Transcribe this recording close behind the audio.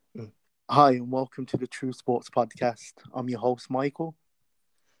Hi, and welcome to the True Sports Podcast. I'm your host, Michael.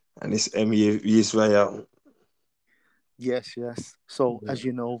 And it's Emmy Israel. Yes. So, as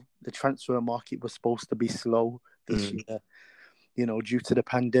you know, the transfer market was supposed to be slow this Mm, year. Due to the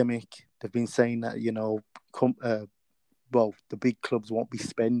pandemic, they've been saying that the big clubs won't be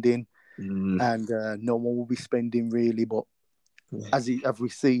spending, mm, and no one will be spending really. But yeah, as we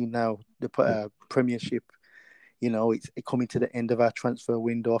see now, the Premiership, it's coming to the end of our transfer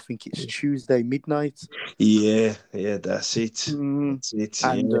window. I think it's Tuesday midnight. yeah, that's it. Mm, That's it.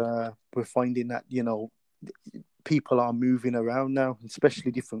 and Yeah, we're finding that people are moving around now,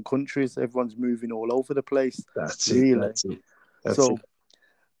 especially different countries. Everyone's moving all over the place, that's it. really. That's it. That's it. So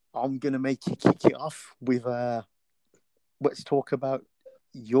I'm gonna make you kick it off with let's talk about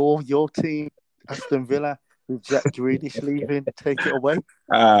your team, Aston Villa, with Jack Grealish leaving. Take it away.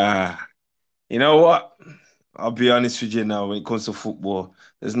 Ah, you know what? I'll be honest with you now. When it comes to football,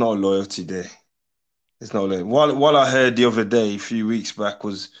 there's no loyalty there. There's no loyalty. What I heard the other day, a few weeks back,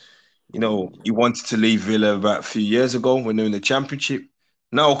 was he wanted to leave Villa about a few years ago when they were in the Championship.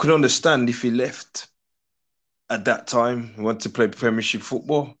 Now I can understand if he left at that time. He wanted to play Premiership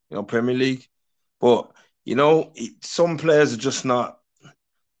football, Premier League. But some players are just not.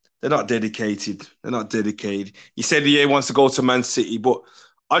 They're not dedicated. They're not dedicated. He said he wants to go to Man City, but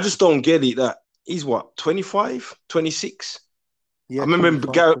I just don't get it. That he's what 25, 26. I Yeah, remember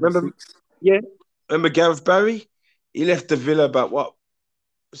 25, Gareth. Remember, 26. yeah, remember Gareth Barry. He left the Villa about what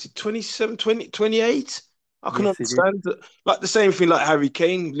was it 27, 20, 28? I can Yes, he did. understand that. Like the same thing like Harry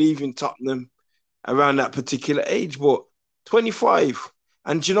Kane leaving Tottenham around that particular age, but 25.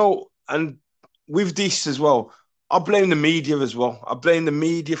 And with this as well, I blame the media as well. I blame the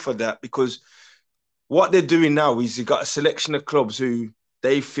media for that because what they're doing now is you've got a selection of clubs who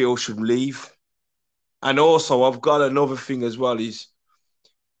they feel should leave. And also, I've got another thing as well is,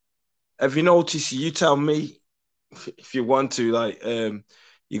 have you noticed, you tell me if you want to,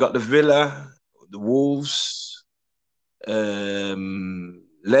 you got the Villa, the Wolves,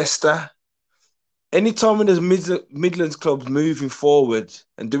 Leicester. Anytime when there's Midlands clubs moving forward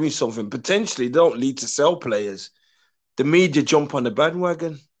and doing something, potentially they don't lead to sell players. The media jump on the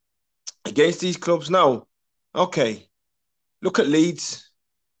bandwagon against these clubs. Now, okay, look at Leeds.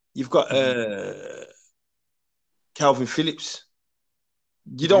 You've got Mhm. Calvin Phillips.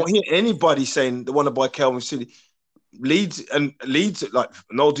 You don't Yes. hear anybody saying they want to buy Calvin Phillips. Leeds, like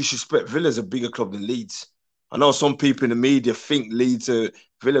no disrespect, Villa's a bigger club than Leeds. I know some people in the media think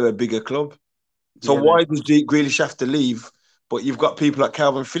Villa are a bigger club. So Yeah, they why are. does Grealish have to leave? But you've got people like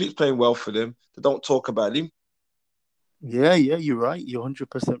Calvin Phillips playing well for them. They don't talk about him. Yeah, you're right. You're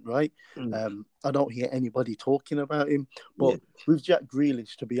 100% right. Mm. I don't hear anybody talking about him. Yeah. But with Jack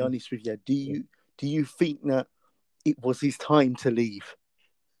Grealish, to be honest with you, do you think that it was his time to leave?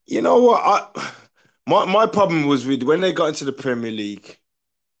 You know what? My problem was with when they got into the Premier League.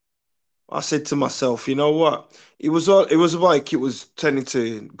 I said to myself, you know what? It was like it was turning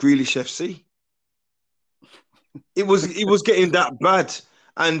to Grealish FC. It was getting that bad.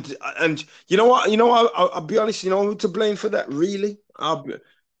 And you know what? I'll be honest. You know who to blame for that? Really,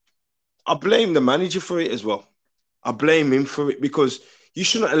 I blame the manager for it as well. I blame him for it because you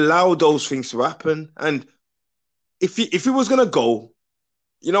shouldn't allow those things to happen. And if he was gonna go,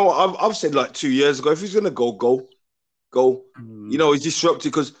 I've said like 2 years ago, if he's gonna go, go. Mm, He's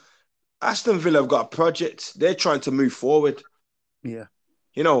disrupted because Aston Villa have got a project. They're trying to move forward. yeah,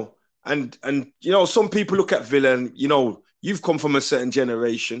 You know, and some people look at Villa and you've come from a certain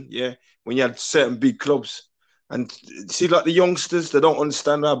generation, yeah, when you had certain big clubs, and see like the youngsters, they don't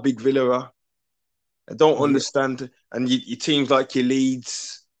understand how big Villa are. They don't yeah, understand, and your teams like your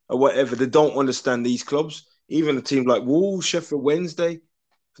Leeds or whatever, they don't understand these clubs. Even a team like Wolves, Sheffield Wednesday,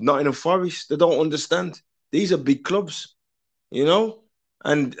 Nottingham Forest, they don't understand. These are big clubs, you know,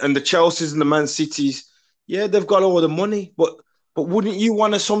 and the Chelseas and the Man Cities, yeah, they've got all the money, but wouldn't you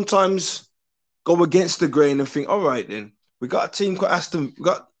want to sometimes go against the grain and think, all right, then we got a team called we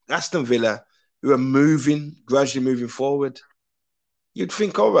got Aston Villa who are gradually moving forward. You'd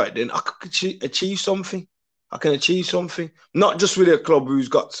think, all right, then I could achieve something. I can achieve something, not just with a club who's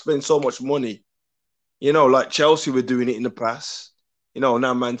got to spend so much money. Like Chelsea were doing it in the past. Now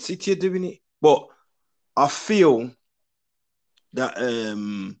Man City are doing it, but I feel that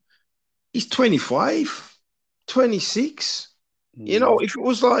he's 25, 26. mm, If it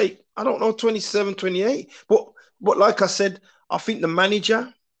was like, I don't know, 27, 28. But like I said, I think the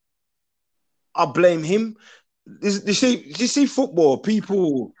manager, I blame him. You see football,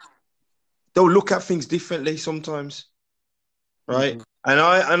 people, they'll look at things differently sometimes, right? mhm. And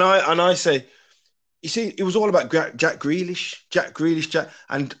I say, you see, it was all about Jack Grealish,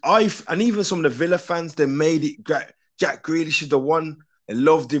 and even some of the Villa fans, they made it Jack Grealish is the one. They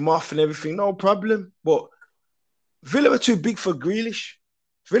loved him off and everything, no problem. But Villa were too big for Grealish.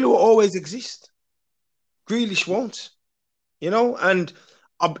 Villa will always exist. Grealish won't, And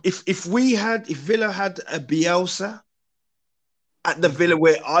if Villa had a Bielsa at the Villa,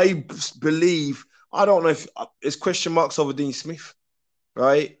 where I believe, I don't know if there's question marks over Dean Smith,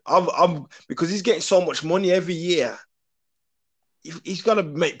 right? I'm because he's getting so much money every year. He's got to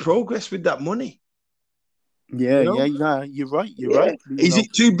make progress with that money. Yeah, you're right. You're right. Is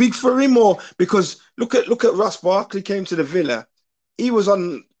it too big for him, or because look at Ross Barkley came to the Villa, he was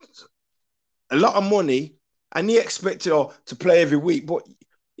on a lot of money, and he expected to play every week. But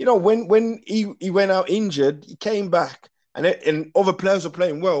when he went out injured, he came back, and other players were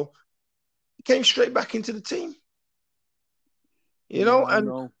playing well. He came straight back into the team.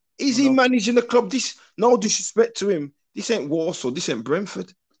 Is he managing the club? This, no disrespect to him, this ain't Warsaw, this ain't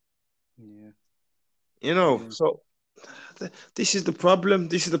Brentford. So this is the problem.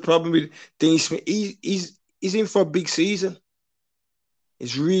 This is the problem with Dean Smith. He's in for a big season.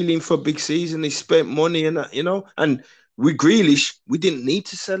 He's really in for a big season. He spent money and that, And with Grealish, we didn't need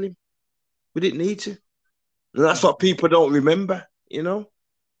to sell him. We didn't need to. And that's what people don't remember. Well,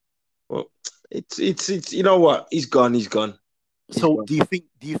 it's you know what? He's gone. He's gone. So do you think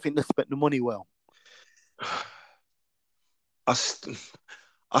they spent the money well? I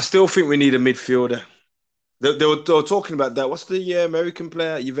still think we need a midfielder. They were talking about that. What's the American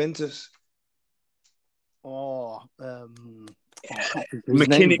player at Juventus? McKinney,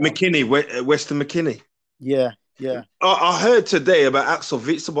 Weston McKinney. Yeah. I heard today about Axel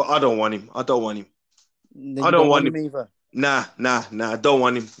Witsel, but I don't want him. I don't want him. I don't want him either. Nah. I don't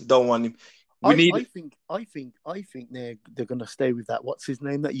want him. I think they're gonna stay with that. What's his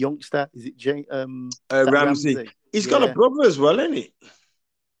name? That youngster? Is it Ramsey? He's got a brother as well, ain't he?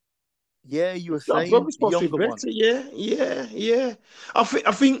 Yeah, you were saying the younger one. Yeah. I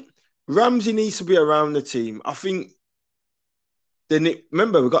think Ramsey needs to be around the team. I think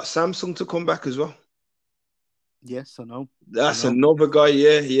remember we got Samsung to come back as well. Yes, I know. That's another guy,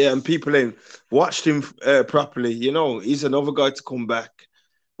 yeah. And people ain't watched him properly. He's another guy to come back.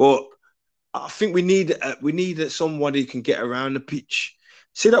 But I think we need somebody who can get around the pitch.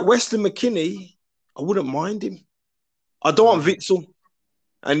 See that Weston McKinney, I wouldn't mind him. I don't want Witsel.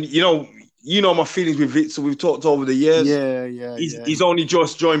 And you know my feelings with Witsel. We've talked over the years. Yeah. He's only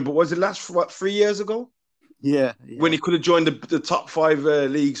just joined, but was it last 3 years ago? Yeah. When he could have joined the top 5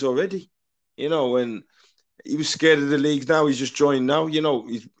 leagues already. When he was scared of the leagues. Now he's just joined. Now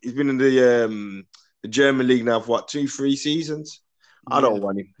he's been in the German league now for 2-3 seasons. Yeah. I don't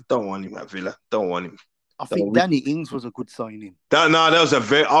want him. Don't want him at Villa. Don't want him. I think Danny Ings was a good signing. That was a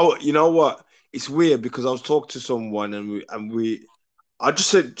very. You know what? It's weird because I was talking to someone and I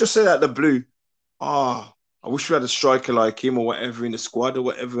just said out the blue, I wish we had a striker like him or whatever in the squad or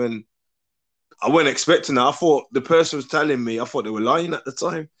whatever. And I wasn't expecting that. I thought the person was telling me, I thought they were lying at the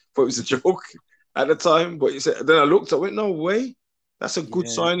time. I thought it was a joke at the time. But then I looked, I went, no way. That's a good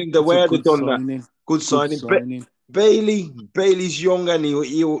signing. The way they've done that. Good signing. Bailey's young and he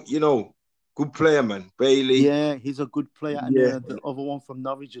good player, man. Bailey. Yeah, he's a good player. And the other one from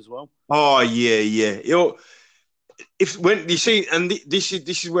Norwich as well. Oh, yeah. This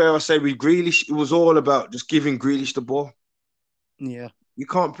is where I say with Grealish, it was all about just giving Grealish the ball. Yeah. You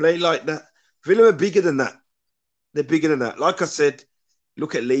can't play like that. Villa are bigger than that. They're bigger than that. Like I said,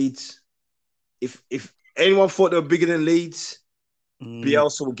 look at Leeds. If anyone thought they were bigger than Leeds,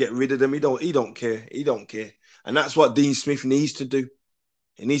 Bielsa will get rid of them. He don't care. He don't care. And that's what Dean Smith needs to do.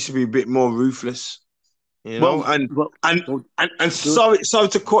 He needs to be a bit more ruthless. Sorry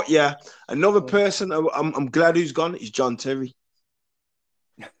to cut you. Another person I'm glad who's gone is John Terry.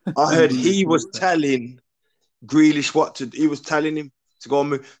 I heard he was telling Grealish he was telling him to go and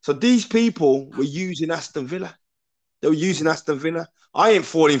move. So these people were using Aston Villa. They were using Aston Villa. I ain't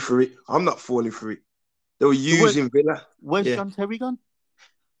falling for it. I'm not falling for it. They were using Villa. Where's John Terry gone?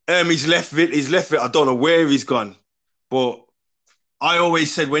 He's left Villa. I don't know where he's gone, but I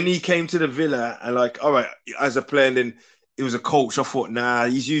always said when he came to the Villa and all right, as a player, and then he was a coach. I thought, nah,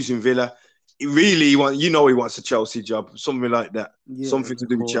 he's using Villa. He wants a Chelsea job, something like that, something to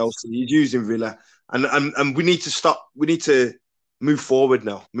do with Chelsea. He's using Villa, and we need to stop. We need to move forward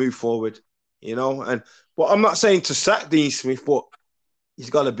now. Move forward, But I'm not saying to sack Dean Smith, but he's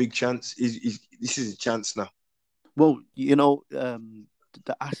got a big chance. This is a chance now. Well, they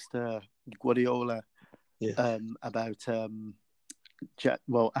asked Guardiola about.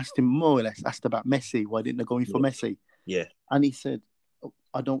 Asked him more or less about Messi. Why didn't they go in for Messi? Yeah. And he said,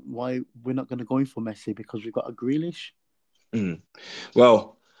 I don't why we're not going to go in for Messi because we've got a Grealish. Mm.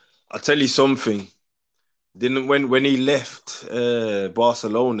 Well, I'll tell you something. Didn't when he left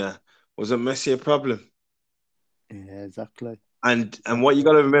Barcelona, wasn't Messi a problem? Yeah, exactly. And what you Exactly.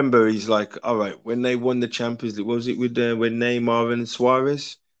 got to remember is like, all right, when they won the Champions League, what was it with when Neymar and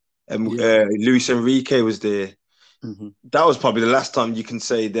Suarez and Yeah. Luis Enrique was there? Hmm. That was probably the last time you can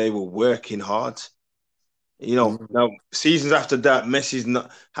say they were working hard. You know, Yeah. now seasons after that, Messi's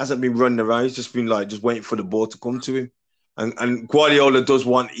not hasn't been running around. He's just been like just waiting for the ball to come to him. And Guardiola does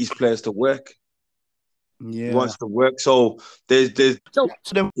want his players to work. He Yeah. wants to work. So there's So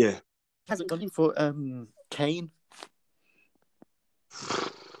then yeah. hasn't gone in for Kane.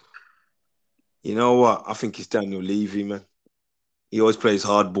 You know what? I think it's Daniel Levy, man. He always plays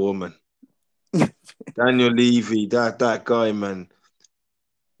hardball, man. Daniel Levy, that guy, man.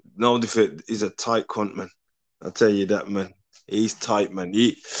 No defeat is a tight cunt, man. I'll tell you that, man. He's tight, man.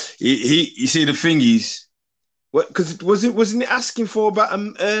 He you see the thing is what because wasn't it asking for about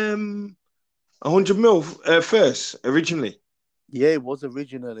 100 mil first originally? Yeah, it was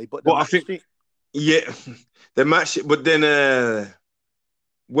originally, but they But I think matched it. yeah, they matched it. But then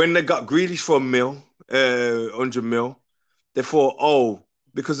when they got Grealish for a mil, 100 mil, they thought, oh,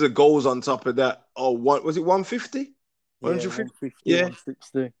 because the goals on top of that, oh, what was it 150? Yeah, 150? 150, Yeah.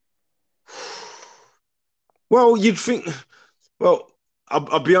 160. Well, you'd think. Well,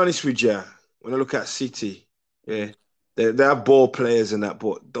 I'll be honest with you. When I look at City, yeah, they have ball players and that,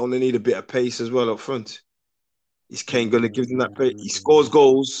 but don't they need a bit of pace as well up front? Is Kane going to give them that pace? He scores Mm,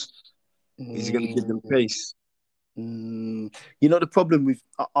 goals. Is he going to give them mm, pace? You know the problem with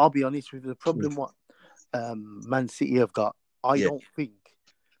I'll be honest with you, the problem what Man City have got, I Yeah, don't think,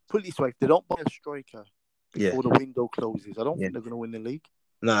 put it this way, if they don't buy a striker yeah, before the window closes, I don't yeah. think they're going to win the league.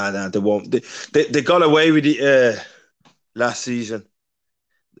 Nah, they won't. They got away with it last season.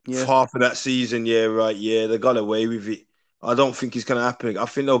 Yeah, Half of that season, yeah, right, yeah, they got away with it. I don't think it's going to happen. I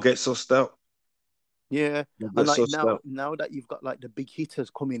think they'll get sussed out. yeah, They'll and get like sussed now, out. now that you've got like the big hitters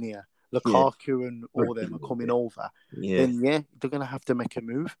coming here, Yeah. Lukaku and all them are coming over, Yeah. then yeah, they're going to have to make a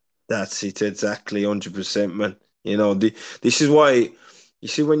move. That's it, exactly, 100%, man. You know, this is why you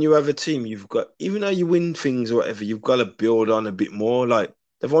see when you have a team, you've got even though you win things or whatever, you've got to build on a bit more. Like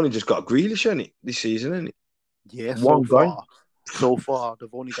they've only just got Grealish in it this season, isn't it? Yeah, One guy. so far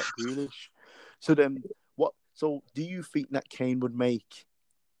they've only got Grealish. So then, what? So do you think that Kane would make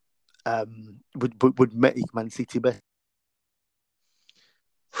would make Man City best?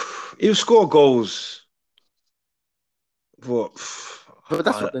 He'll score goals, but But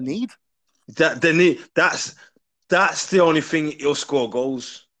that's what they need. that's the only thing he'll score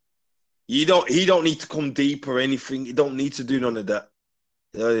goals. He don't need to come deep or anything. He don't need to do none of that.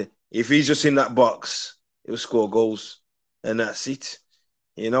 If he's just in that box, he'll score goals, and that's it.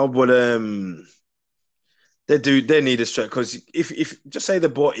 You know, but they need a striker because if just say they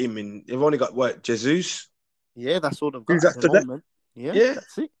bought him and they've only got what Jesus. Yeah, that's all they've Who's got at the after that? moment. Yeah, Yeah.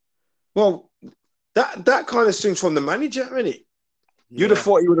 that's it. Well, that kind of stems from the manager, isn't it? You'd have Yeah,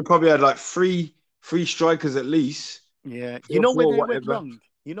 thought you would have probably had like three strikers at least, yeah. three You or know where four, they went whatever. wrong.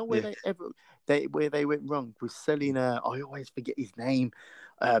 You know where Yeah. they went wrong with selling. I always forget his name.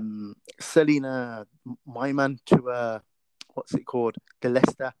 Selling my man to what's it called? The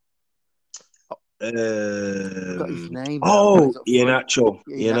Leicester. Forgot his name now. Oh, Plays up front. Iheanacho.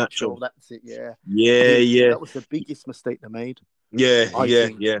 Iheanacho, Iheanacho. that's it. Yeah, Yeah, yeah, that was the biggest mistake they made, yeah, I yeah,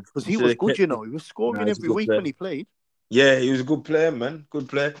 think, yeah. because he So was they good. kept You it. know, he was Nah, scoring he's a every good week player. when he played. Yeah, he was a good player, man. Good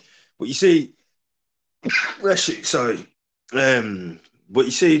player. But you see, sorry. But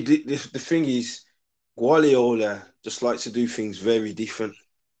you see, the thing is, Guardiola just likes to do things very different.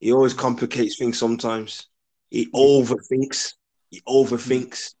 He always complicates things sometimes. He Yeah, overthinks. He mm.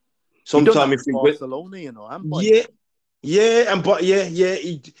 overthinks. He done that Sometimes if with he Barcelona, you know, and Bayern. yeah, yeah, and but yeah,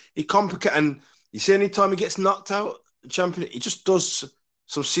 he complicate and you see anytime he gets knocked out, champion, he just does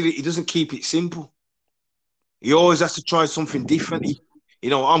some silly. He doesn't keep it simple. He always has to try something different.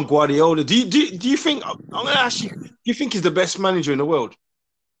 I'm Guardiola. Do you think I'm going to ask you? Do you think he's the best manager in the world?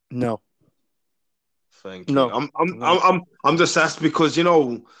 No, Thank you. no, no. I'm just asked because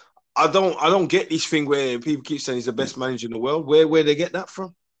I don't get this thing where people keep saying he's the best manager in the world. Where they get that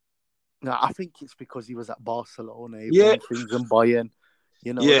from? No, I think it's because he was at Barcelona. He Yeah, won things in Bayern.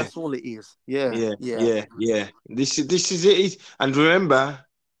 You know, yeah, that's all it is. Yeah, yeah, yeah, yeah, yeah. This is it. And remember,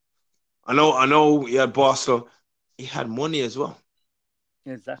 I know. He had Barcelona. He had money as well.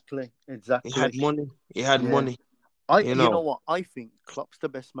 exactly, He exactly. had money. He had Yeah, money. you know what? I think Klopp's the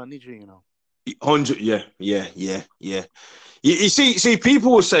best manager. You know. 100. Yeah, yeah, yeah, yeah. You see,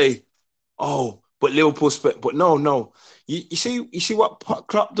 people will say, "Oh, But Liverpool spent. But no. You see what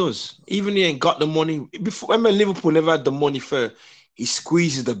Klopp does. Even he ain't got the money. Before, remember, Liverpool never had the money for. He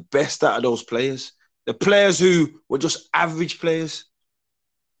squeezes the best out of those players. The players who were just average players.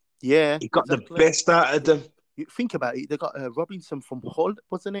 Yeah, He got the exactly. best out of them. You think about it. They got Robinson from Hull,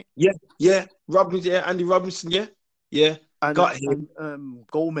 wasn't it? Yeah. Robinson, yeah. Andy Robinson, yeah. Got him. And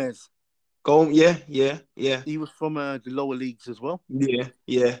Gomez. Go, yeah. He was from the lower leagues as well.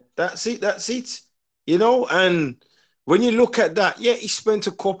 Yeah. That's it. You know, and when you look at that, yeah, he spent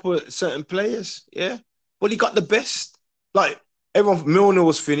a couple of certain players, yeah, but he got the best. Like everyone, Milner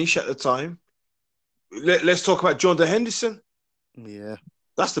was finished at the time. Let's talk about Jordan Henderson. Yeah,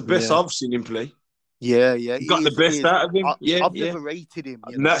 That's the best I've seen him play. Yeah. He got the best out of him. I've never rated him.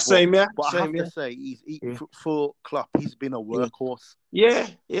 You know, that same, yeah. But same, I have to say, for Klopp, he's been a workhorse. Yeah,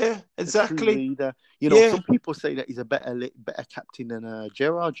 exactly. Leader. You know, some people say that he's a better captain than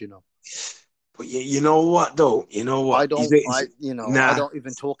Gerrard. You know. But you know what though? You know what? I don't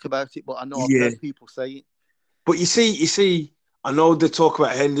even talk about it, but I know I've heard people say it. But you see, I know they talk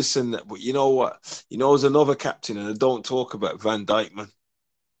about Henderson, but you know what? You know, there's another captain, and they don't talk about Van Dijk, man.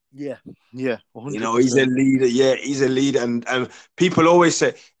 Yeah, 100%. You know, he's a leader. Yeah, he's a leader, and people always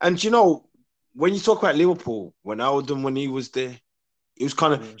say, and you know, when you talk about Liverpool, Ronaldo, when he was there, he was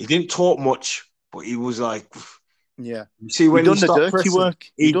kind of he didn't talk much, but he was like. Yeah, you see when he done the dirty work.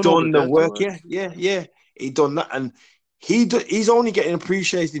 He done the work. Yeah. He done that, and he's only getting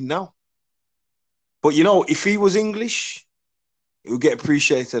appreciated now. But you know, if he was English, he would get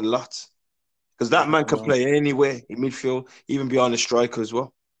appreciated a lot because that man can play anywhere in midfield, even behind the striker as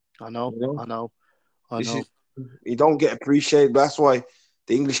well. I know. He don't get appreciated. That's why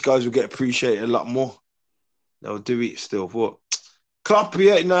the English guys will get appreciated a lot more. They'll do it still. But Klopp,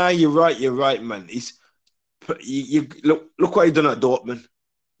 you're right, man. You look what he done at Dortmund.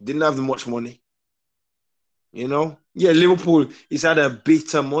 Didn't have much money. You know? Yeah, Liverpool, he's had a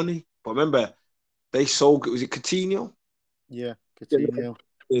bit of money. But remember, they sold, was it Coutinho? Yeah, Coutinho.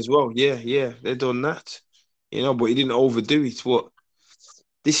 As well. Yeah. They done that. You know, but he didn't overdo it. But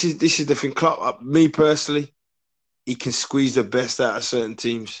this is the thing. Klopp, me personally, he can squeeze the best out of certain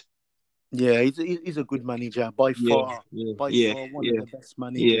teams. Yeah, he's a good manager by far. One of the best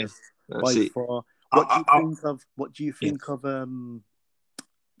managers by far. What do you think of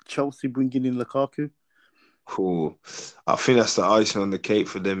Chelsea bringing in Lukaku? Cool. I think that's the icing on the cake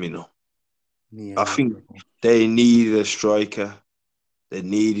for them, you know. Yeah. I think they needed a striker. They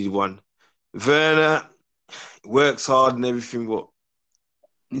needed one. Werner works hard and everything, but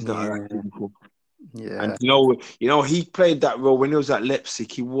he's not that. Yeah. And you know, he played that role when he was at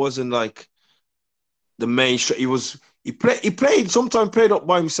Leipzig. He wasn't like the main. He played sometimes played up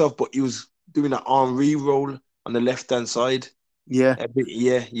by himself, but he was doing that Henry role on the left-hand side. Yeah.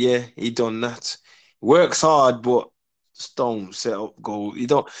 He done that. Works hard, but just don't set up goal. You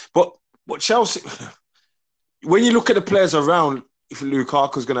don't. But Chelsea, when you look at the players around, if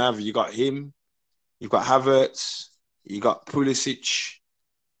Lukaku's going to have, you got him, you've got Havertz, you got Pulisic.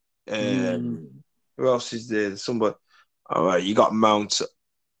 Who else is there? Somebody. All right, you got Mount.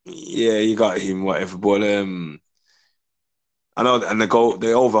 Yeah, you got him, whatever. But I know, and they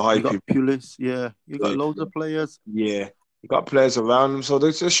overhype you got Pulis, yeah. You got loads of players. Yeah, you got players around them, so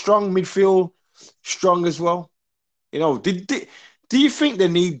there's a strong midfield, strong as well. You know, do you think they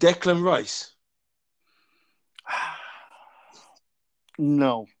need Declan Rice?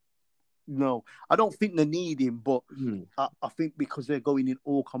 No, I don't think they need him, but I think because they're going in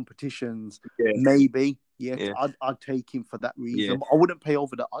all competitions, maybe. Yeah. I'd take him for that reason. But I wouldn't pay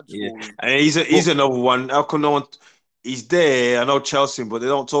over the odds for him. And he's another one. How come no one? He's there. I know Chelsea, but they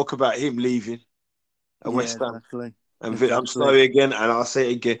don't talk about him leaving at West Ham. Exactly. And I'm sorry again, and I'll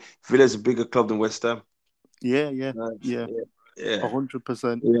say it again. Villa's a bigger club than West Ham. Yeah. 100%. Yeah,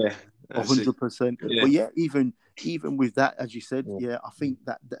 100%. But yeah, even with that, as you said, I think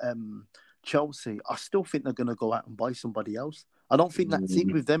that Chelsea, I still think they're going to go out and buy somebody else. I don't think that's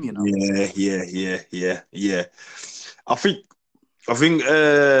it with them, you know. Yeah. I think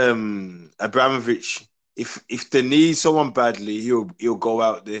Abramovich, if they need someone badly, he'll go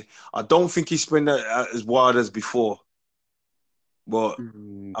out there. I don't think he's spent as wild as before. But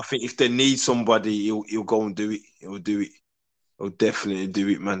I think if they need somebody, he'll go and do it. He'll do it. He'll definitely do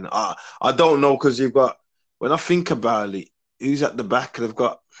it, man. I don't know, because you've got, when I think about it, who's at the back? They've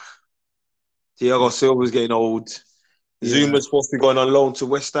got Thiago Silva's getting old. Zuma's supposed to be going on loan to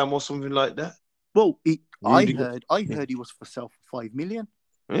West Ham or something like that. Well, I heard he was for sale for 5 million.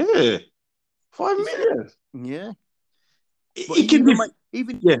 Yeah, 5 million. Yeah, He can be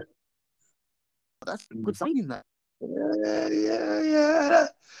even that's good signing that. Yeah.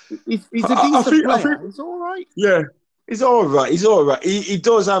 He's a decent player. He's all right. Yeah, he's all right. He's all right. He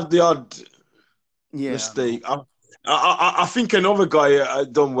does have the odd mistake. I think another guy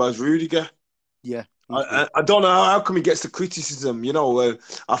done was Rudiger. Yeah. I don't know how come he gets the criticism, you know.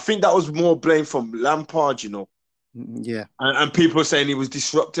 I think that was more blame from Lampard, you know. Yeah. And people saying he was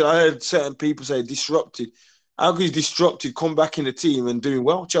disrupted. I heard certain people say disrupted. How could he's disrupted, come back in the team and doing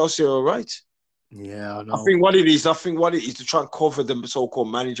well? Chelsea are all right. Yeah, I know. I think what it is to try and cover the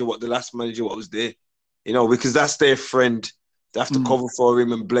so-called manager, what the last manager, what was there. You know, because that's their friend. They have to cover for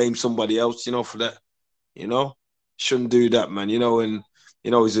him and blame somebody else, you know, for that. You know? Shouldn't do that, man. You know, and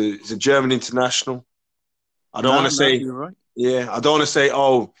you know, he's a German international. I don't want to say, you're right. Yeah, I don't want to say,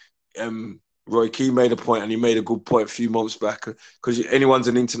 Roy Keane made a point and he made a good point a few months back because anyone's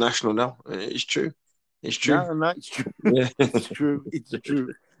an international now. It's true. It's true. No, it's true. Yeah. It's true. It's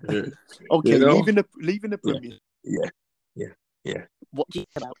true. Yeah. Okay, you know? leaving the Premier. Yeah. What do you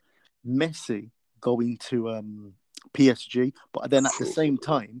think about Messi going to PSG? But then at the same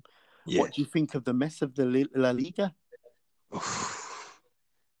time, what do you think of the mess of the La Liga?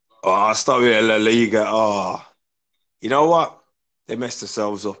 I'll start with La Liga. You know what? They messed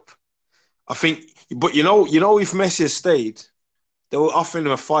themselves up. I think, but you know, if Messi had stayed, they were offering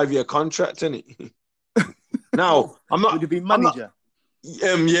him a 5-year contract, innit? Now, I'm not. Would he be manager?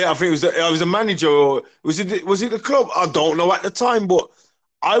 Yeah, I think I was a manager, or was it the club? I don't know at the time, but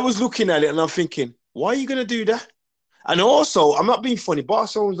I was looking at it and I'm thinking, why are you gonna do that? And also, I'm not being funny.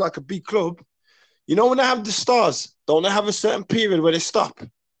 Barcelona's like a big club. You know, when they have the stars, don't they have a certain period where they stop?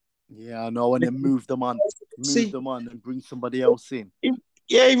 Yeah, I know, and then move them on and bring somebody else in.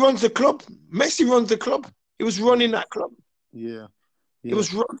 He runs the club. Messi runs the club. He was running that club. Yeah. It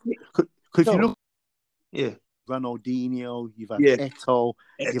was running. Because you look, yeah, Ronaldinho, you've had Eto'o,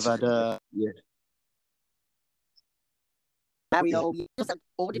 you've had Mario, you just had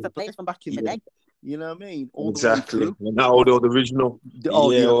all different players from back in the day. You know what I mean? All exactly. Ronaldo, the original.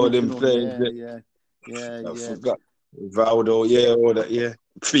 All them players. Yeah. Valdo, all that,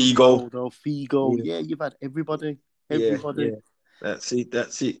 Figo. Yeah, you've had everybody. Yeah. That's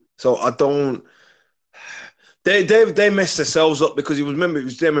it. So I don't. They messed themselves up because it was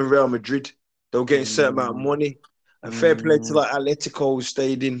them and Real Madrid. They were getting a certain amount of money, and fair play to like Atletico, who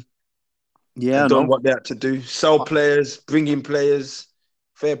stayed in. Yeah, done what they had to do. Sell players, bring in players.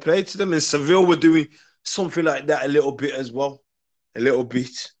 Fair play to them. And Seville were doing something like that a little bit as well. A little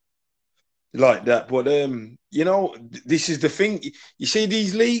bit like that. But you know, this is the thing. You see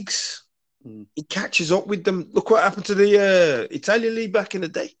these leagues, it catches up with them. Look what happened to the Italian league back in the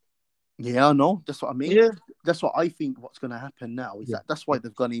day. Yeah, I know. That's what I mean. Yeah. That's what I think what's going to happen now is that's why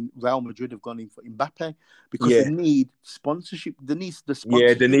they've gone in. Real Madrid have gone in for Mbappe because they need sponsorship. They need the sponsorship.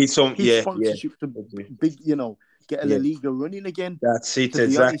 Yeah, they need some sponsorship to big, get a La Liga running again. That's it, to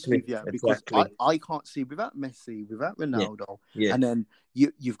be honest with you, because I can't see without Messi, without Ronaldo, and then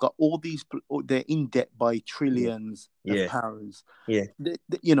you've got all these. They're in debt by trillions of pounds. Yeah,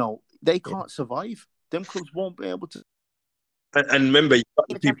 they can't survive. Them clubs won't be able to. And remember, you got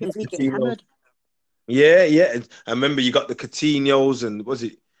the Champions League getting hammered. Yeah. I remember you got the Coutinhos and was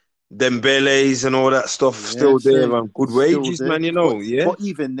it Dembele's and all that stuff still there on good wages, man. But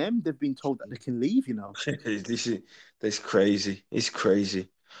even them, they've been told that they can leave. This crazy. It's crazy.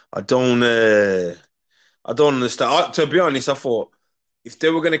 I don't understand. To be honest, I thought if they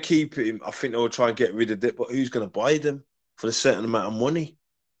were going to keep him, I think they would try and get rid of it. But who's going to buy them for a certain amount of money?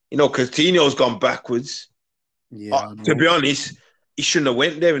 Coutinho's gone backwards. Yeah. To be honest, he shouldn't have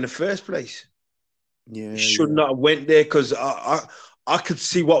went there in the first place. Yeah, he should not have went there because I could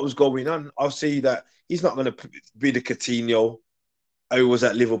see what was going on. I'll see that he's not going to be the Coutinho who was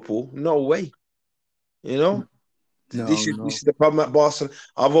at Liverpool. No way. This is the problem at Barcelona.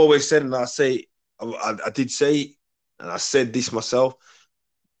 I've always said, and I did say, and I said this myself.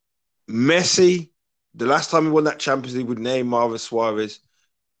 Messi, the last time he won that Champions League with Neymar and Suarez,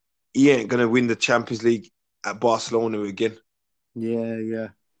 he ain't going to win the Champions League at Barcelona again. Yeah.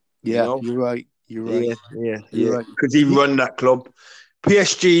 You're right. Yeah. Because he run that club.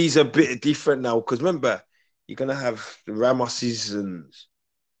 PSG's a bit different now because remember, you're going to have the Ramoses and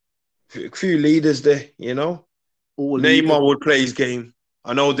a few leaders there, Neymar would play his game.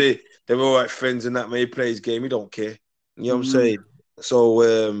 I know they're all right friends and that may play his game. He don't care. You know what I'm saying? So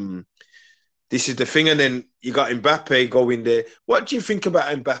this is the thing. And then you got Mbappe going there. What do you think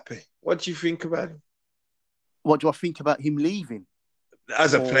about Mbappe? What do you think about him? What do I think about him leaving?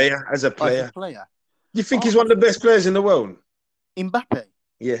 As a player. You think he's one of the best players in the world? Mbappe?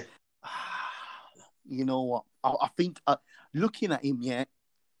 Yeah. You know what? I think looking at him,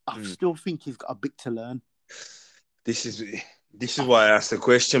 I still think he's got a bit to learn. This is why I asked the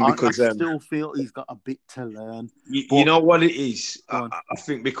question, because I still feel he's got a bit to learn. You know what it is? I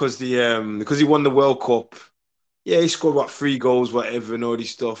think because he won the World Cup. Yeah, he scored what 3 goals, whatever, and all this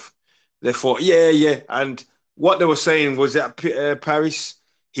stuff. They thought, yeah, and what they were saying was that Paris,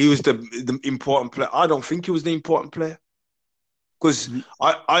 he was the important player. I don't think he was the important player, because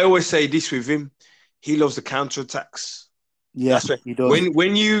I always say this with him: he loves the counterattacks. Yeah, that's right. He does.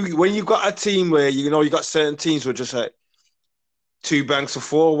 When you got a team where you got certain teams where just like 2 banks of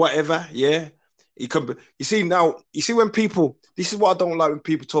 4, whatever, yeah. You see when people. This is what I don't like when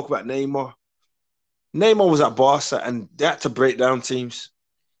people talk about Neymar. Neymar was at Barca and they had to break down teams.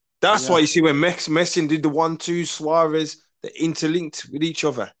 That's why you see when Messi did the 1-2, Suarez, they interlinked with each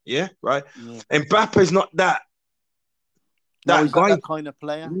other. Yeah, right. Yeah. And Mbappe's not that. That guy, that kind of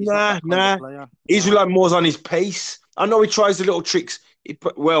player. Nah. He's like more on his pace. I know he tries the little tricks.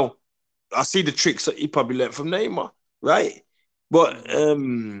 I see the tricks that he probably learned from Neymar, right? But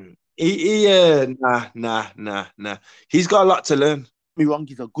nah. He's got a lot to learn. Me wrong,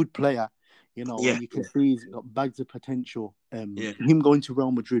 he's a good player. You can see he's got bags of potential. Him going to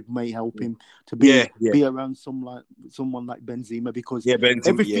Real Madrid may help him to be around someone like Benzema, because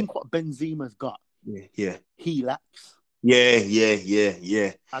everything what Benzema's got, he lacks. Yeah.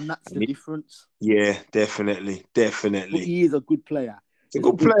 And that's the difference. Yeah, definitely. But he is a good player. He's a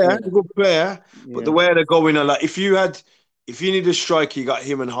good player. Yeah. But the way they're going, like if you need a striker, you got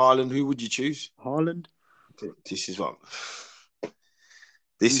him and Haaland. Who would you choose? Haaland. This is what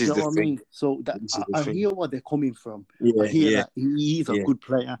the I mean? So that I hear where they're coming from. I hear that he's a good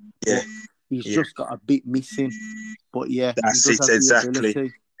player. Yeah. He's just got a bit missing. But that's it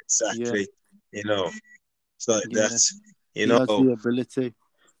exactly. Exactly. Yeah. It's like that's he has the ability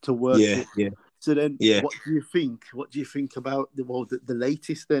to work it. Yeah. So then what do you think? What do you think about the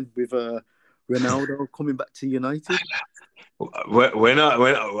latest then with Ronaldo coming back to United? When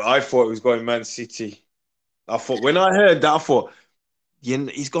I thought it was going Man City. When I heard that, I thought,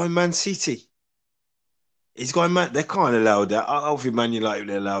 he's going Man City. He's going Man. They can't allow that. I don't think Man United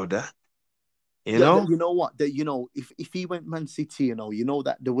will allow that. You know what? If he went Man City,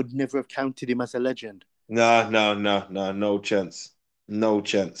 that they would never have counted him as a legend. No, no chance. No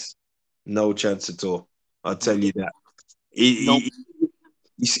chance at all. I'll tell you that. You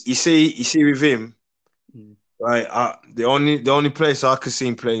see with him, right? The only place I could see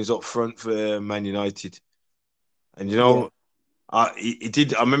him playing is up front for Man United, and he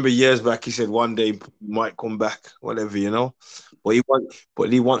did. I remember years back he said one day he might come back, whatever, But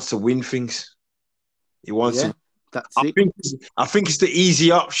he wants to win things. He wants to. That's it. I think it's the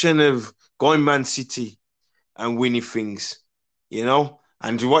easy option of going Man City and winning things,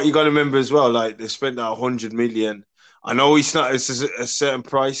 And what you got to remember as well, like they spent that 100 million. I know it's not a certain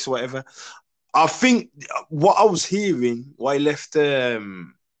price, whatever. I think what I was hearing, why he left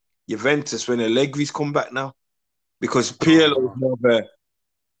Juventus when Allegri's come back now, because Pirlo is more of a.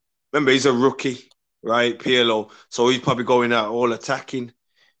 Remember, he's a rookie, right? Pirlo, so he's probably going out all attacking.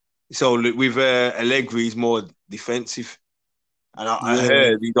 So with Allegri, he's more defensive, and I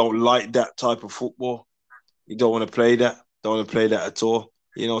heard he don't like that type of football. He don't want to play that. Don't want to play that at all.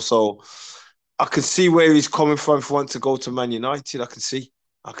 So I can see where he's coming from. If he wants to go to Man United, I can see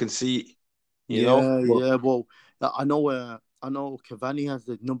it. Well, I know Cavani has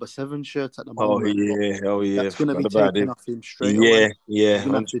the number 7 shirt at the moment. Oh yeah. That's going to be taken off him straight away. Yeah. He's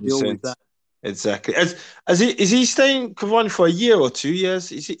going to have to deal with that. Exactly. Is he staying Cavani for a year or 2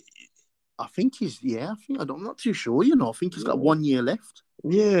 years? Is it? I think I'm not too sure. I think he's got 1 year left.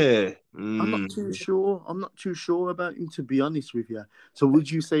 Yeah. I'm not too sure. I'm not too sure about him, to be honest with you. So would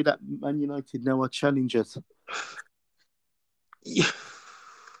you say that Man United now are challengers?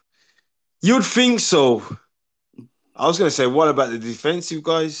 You'd think so. I was going to say, what about the defensive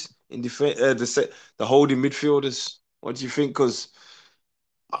guys in defense? The holding midfielders. What do you think? Because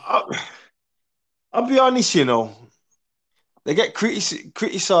I'll be honest, they get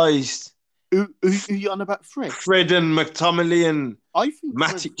criticized. Who you on about, Fred? Fred and McTominay and I think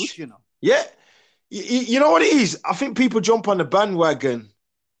Matic. Fred's good, Yeah. You know what it is? I think people jump on the bandwagon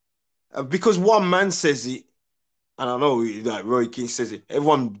because one man says it, and I know like Roy Keane says it.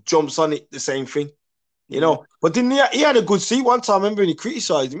 Everyone jumps on it, the same thing, But then he had a good season. One time, I remember when he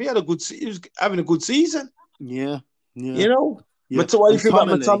criticised him. He was having a good season. Yeah. Yeah. What do you feel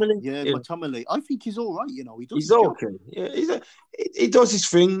about McTominay? Yeah, McTominay. I think he's all right. He's okay. Yeah, he does his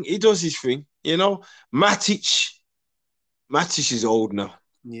thing. Matic is old now.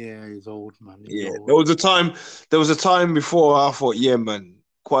 Yeah, he's old, man. Old. There was a time before I thought, yeah, man,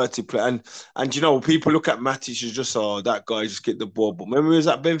 quality player. And people look at Matic as just, that guy just get the ball. But remember he was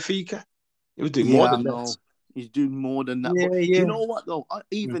at Benfica? He was doing more than that. He's doing more than that. Yeah, But yeah. you know what though? I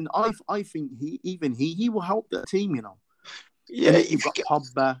think he will help the team. You know. Yeah, And then you've got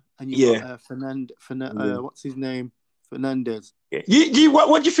Pogba and you've got what's his name? Fernandez. Yeah.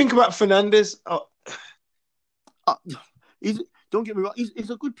 What do you think about Fernandez? Oh. Don't get me wrong. He's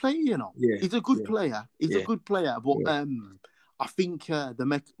a good player, you know. Yeah, he's a good player. He's a good player, but I think they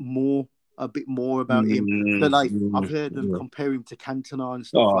make a bit more about him. So, like, I've heard them compare him to Cantona and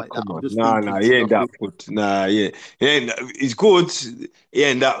stuff like that. I'm just thinking, he ain't that good. Nah, yeah, he's good. He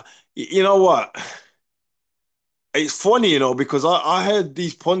ain't that. You know what? It's funny, you know, because I heard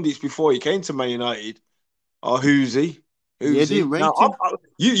these pundits before he came to Man United. Oh, who's he? Who's he? Now,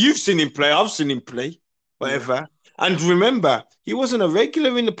 you've seen him play. I've seen him play. Whatever. Yeah. And remember, he wasn't a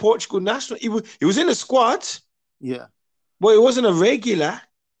regular in the Portugal national. He was in the squad. Yeah. But he wasn't a regular.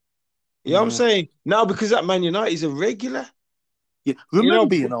 You know what I'm saying? Now, because that Man United is a regular. Yeah,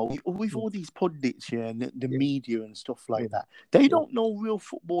 remember, with all these pundits here and the media and stuff like that, they don't know real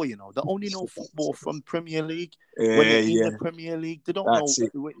football. You know, they only know football from Premier League. When they're in the Premier League, they don't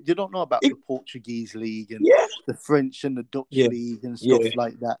know about the Portuguese league and the French and the Dutch league and stuff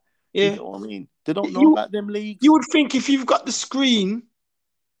like that. Yeah, you know what I mean? They don't know about them leagues. You would think if you've got the screen,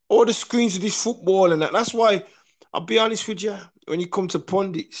 all the screens of this football and that. That's why I'll be honest with you. When you come to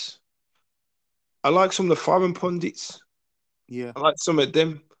pundits, I like some of the foreign pundits. Yeah, I like some of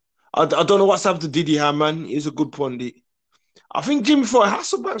them. I don't know what's happened to Didi Hamann. He's a good pundit. I think Jimmy Floyd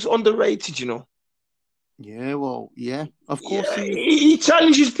Hasselbank's underrated, you know. Yeah, well, yeah, of course. Yeah, he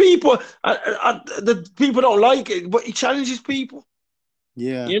challenges people. The people don't like it, but he challenges people.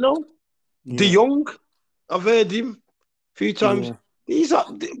 Yeah. You know? De Jong, I've heard him a few times. Yeah. He's up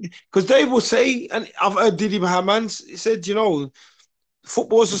because they will say, and I've heard Didi Hamann said, you know,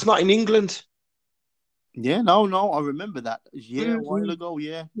 football's just not in England. Yeah, no, I remember that. Yeah, a while ago.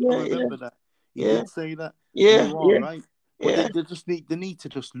 Yeah, I remember that. He did say that. Yeah, you are right. But they need to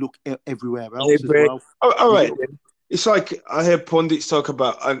just look everywhere else as well. All right. It's like I hear pundits talk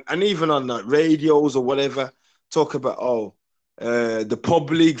about, and even on like radios or whatever, talk about the pub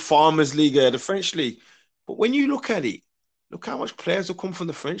league, farmers league, the French league. But when you look at it, look how much players have come from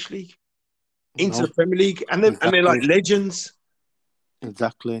the French league into the Premier League, and they're like legends.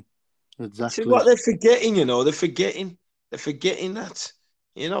 Exactly. See what they're forgetting, you know. They're forgetting that,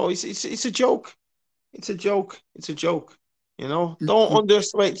 you know. It's a joke. It's a joke. You know. Don't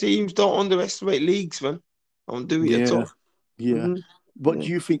underestimate teams. Don't underestimate leagues, man. Don't do it at all. Yeah. Mm-hmm. But do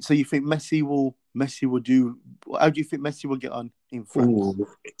you think? So you think Messi will do? How do you think Messi will get on in France?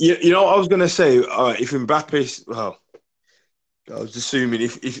 You know, I was gonna say, if Mbappe, well, I was assuming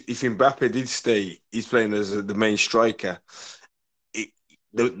if Mbappe did stay, he's playing as the main striker.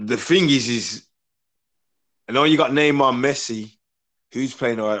 The thing is, I know you got Neymar, Messi, who's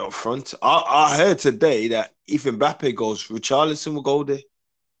playing right up front. I heard today that if Mbappe goes, Richarlison will go there.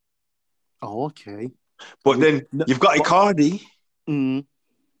 Oh, okay. But then you've got Icardi. In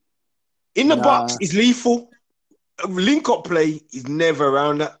the box is lethal. Link-up play is never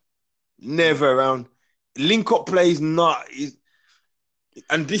around that. Never around. Link-up play is not.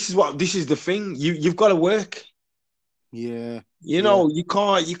 And this is the thing. You've got to work. Yeah. You know, you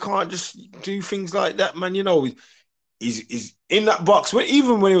can't just do things like that, man. You know, he's in that box.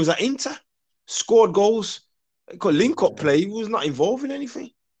 Even when he was at Inter, scored goals, got link-up play. He was not involved in anything.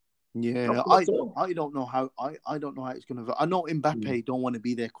 Yeah, I don't know how it's gonna go. I know Mbappe don't want to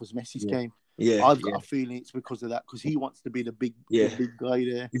be there because Messi's came. Yeah, I've got a feeling it's because of that, because he wants to be the big guy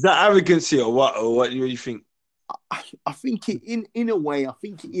there. Is that arrogancy or what? Or what do you think? I think in a way, I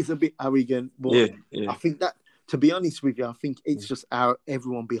think it is a bit arrogant, but I think that, to be honest with you, I think it's just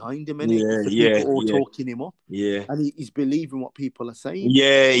everyone behind him, and people all talking him up. Yeah, and he's believing what people are saying.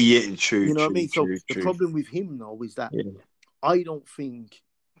 Yeah, true. You know what I mean? So true. The problem with him though is that I don't think,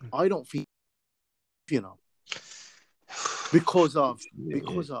 you know, because of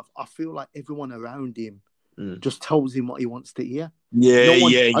I feel like everyone around him just tells him what he wants to hear.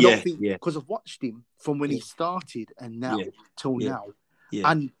 I don't think, because I've watched him from when he started and now till now,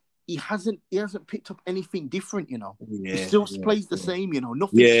 and he hasn't picked up anything different, you know. He still plays the same, you know.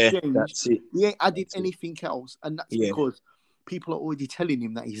 Nothing's changed. That's it. He ain't added anything else, and that's because people are already telling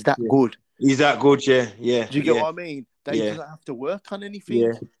him that he's that good. He's that good, yeah. Do you get what I mean? That he doesn't have to work on anything.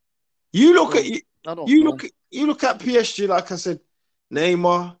 Yeah. You look at PSG, like I said,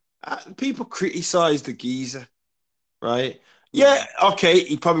 Neymar. People criticize the geezer, right? Yeah, okay.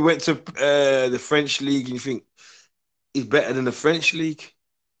 He probably went to the French league, and you think he's better than the French league.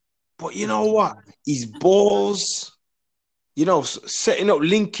 But you know what? His balls, you know, setting up,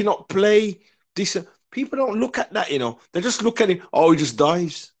 linking up play. People don't look at that, you know. They just look at him. Oh, he just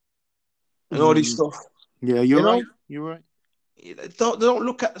dives and all this stuff. Yeah, you're right. You're right. Don't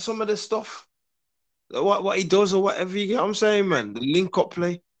look at some of the stuff, what he does or whatever. You get what I'm saying, man. The link up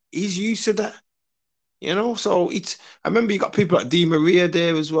play, he's used to that. So it's. I remember you got people like Di Maria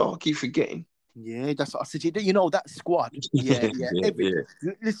there as well. I keep forgetting. Yeah, that's what I said. That squad. Yeah.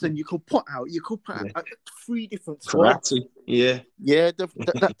 Listen, you could put out 3 different squads. Yeah. Yeah,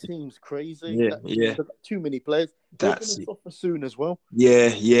 that team's crazy. Yeah. They've got too many players. They're going to suffer soon as well. Yeah.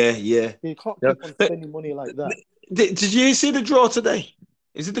 You can't keep on spending money like that. Did you see the draw today?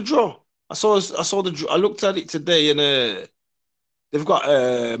 Is it the draw? I saw the draw. I looked at it today, and they've got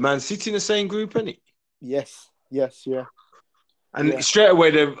Man City in the same group, isn't it? Yes, yeah. And straight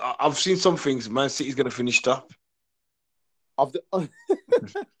away, I've seen some things. Man City's going to finish top.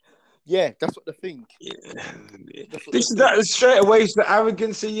 Yeah, that's what they think. That straight away is the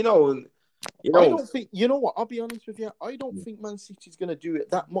arrogance, I don't think. You know what? I'll be honest with you. I don't think Man City's going to do it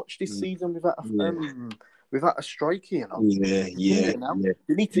that much this season without a striker. Yeah.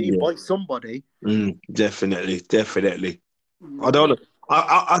 They need to invite somebody. Definitely. I don't know.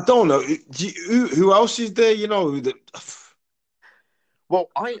 I don't know. Who else is there? Well,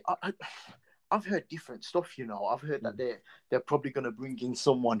 I've heard different stuff. I've heard that they're probably going to bring in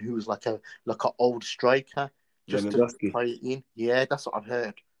someone who's like an old striker just to play it in. Yeah, that's what I've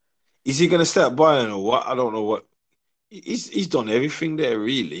heard. Is he going to start buying or what? I don't know what. He's done everything there,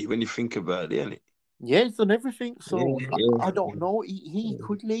 really, when you think about it, hasn't he? Yeah, he's done everything. So I don't know. He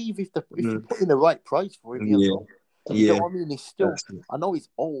could leave if you put in the right price for him. You know what I mean? He's still. I know he's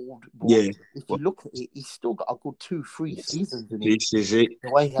old, but if you look at it, he's still got a good 2-3 seasons in it. This is it. The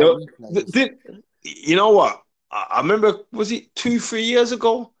way how he plays. You know what? I remember. Was it 2-3 years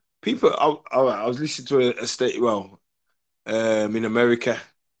ago? People. I was listening to a state. In America,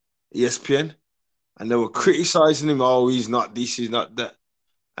 ESPN, and they were criticizing him. Oh, he's not this. He's not that.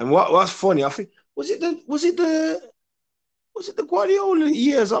 And what's funny? I think was it the Guardiola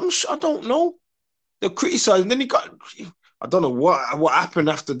years? I don't know. They're criticizing. Then he got. I don't know what happened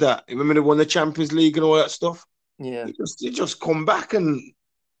after that. Remember they won the Champions League and all that stuff. Yeah. He just come back and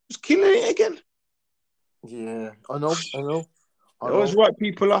was killing it again. Yeah, I know. Always write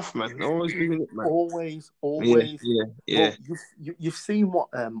people off, man. Always doing it, man. Always. Yeah. Well, you've seen what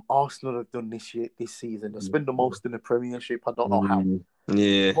Arsenal have done this season. They spend the most in the Premiership. I don't know how.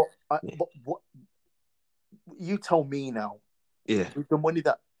 Yeah. But what you tell me now? Yeah. With the money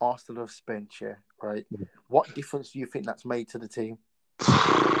that Arsenal have spent, right? Yeah. What difference do you think that's made to the team?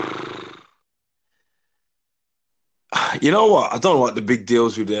 You know what? I don't know what the big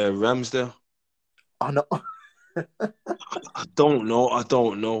deals with Ramsdale. I know. I don't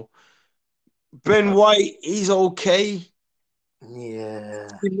know. Ben White, he's okay. Yeah.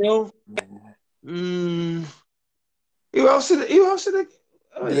 Who else did they?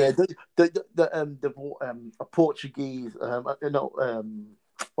 They bought a Portuguese,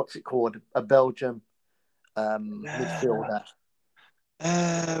 what's it called? A Belgium midfielder.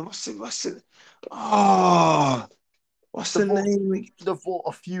 What's it? Oh. What's the name? They've bought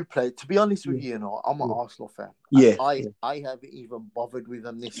a few players. To be honest with you, I'm an Arsenal fan. Yeah. I haven't even bothered with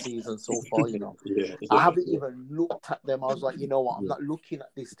them this season so far, I haven't even looked at them. I was like, you know what? I'm not looking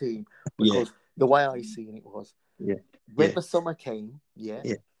at this team because the way I seen it was when the summer came,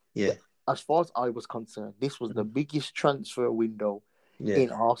 as far as I was concerned, this was the biggest transfer window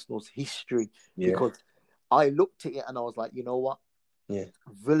in Arsenal's history because I looked at it and I was like, you know what?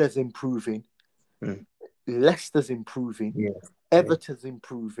 Villa's improving. Leicester's improving, Everton's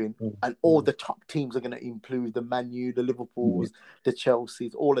improving, and all the top teams are going to improve. The Man U, the Liverpools, the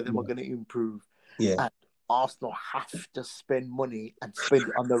Chelseas, all of them are going to improve. And Arsenal have to spend money and spend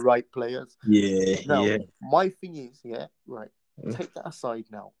it on the right players. Now, my thing is, take that aside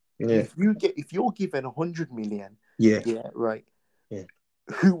now. If you're given 100 million,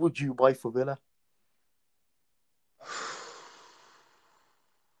 who would you buy for Villa?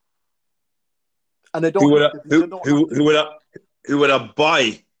 And I don't. Who would I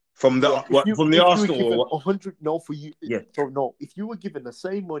buy from the Arsenal? 100 for you. Yeah. So no, if you were given the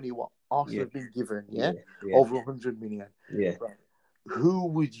same money what Arsenal have been given, over 100 million, right, who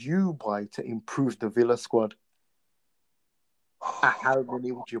would you buy to improve the Villa squad? How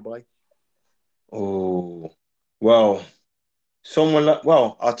many would you buy? Oh, well,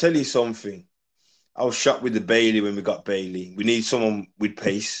 I'll tell you something. I was shocked with the Bailey when we got Bailey. We need someone with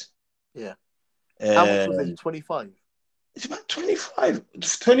pace. Yeah. How much was it? 25? It's about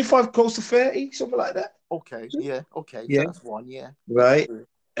 25, close to 30, something like that. Okay, okay. So that's one, Right.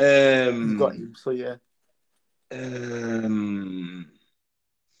 You got him, so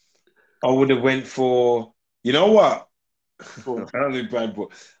I would have went for, you know what? Only bad, but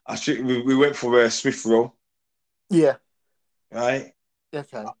I think we went for Smith Rowe. Yeah. Right.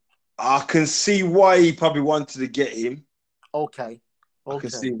 Okay. I can see why he probably wanted to get him. Okay. I can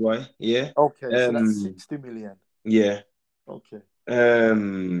see why. Yeah. Okay. So that's 60 million. Yeah. Okay.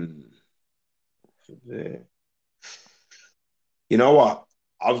 You know what?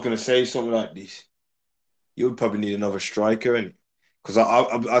 I was gonna say something like this. You would probably need another striker, and because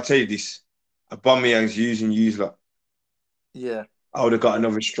I'll tell you this, Aubameyang's used like. Yeah. I would have got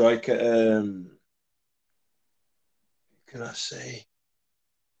another striker. Can I say?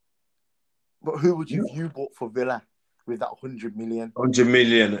 But who would you bought for Villa with that 100 million? 100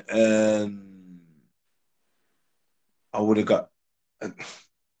 million. I would have got.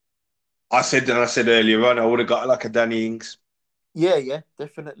 I said earlier on, I would have got like a Danny Ings. Yeah,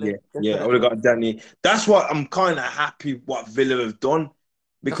 definitely. I would have got a Danny. That's what I'm kind of happy what Villa have done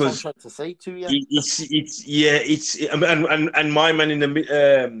because that's what I'm trying to say to you. It's and my man in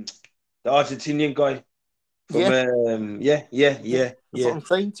the Argentinian guy. From, That's what I'm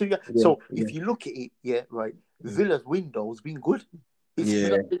saying to you. If you look at it, right, Villa's window's been good.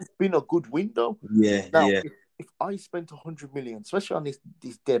 It's been a good window. Now, if I spent 100 million, especially on this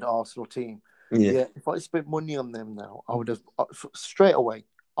dead Arsenal team, if I spent money on them now, I would have straight away.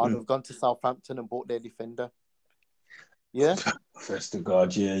 I'd have gone to Southampton and bought their defender. Yeah. First of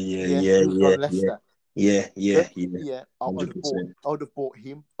God, yeah. I would have bought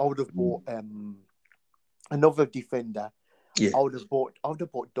him. I would have bought another defender. Yeah. I would have bought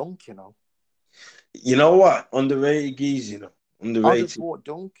Dunk, You know what? Underrated geese, Underrated. I would have bought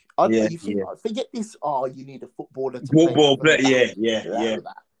Dunk. Forget this. Oh, you need a footballer to football player. Yeah.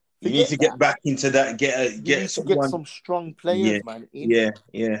 You need to get back into that. Get some strong players, man. Yeah.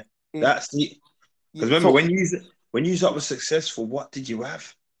 That's the. Because remember, when you were successful, what did you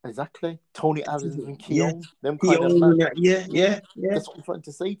have? Exactly. Tony Adams and Keown. Them kind of man. Yeah. That's what I'm trying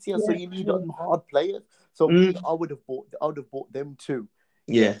to say to you. So you need hard players. So I would have bought them too.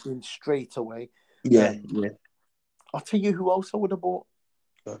 Yeah. Straight away. Yeah. I'll tell you who else I would have bought.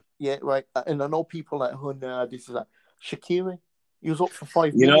 Yeah, right. And I know people like, oh no, this is like Shaqiri. He was up for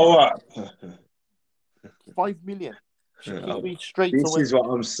 5 million. You know what? 5 million. Shaqiri straight away. This is what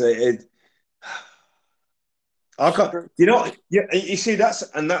I'm saying. I can't, you see, that's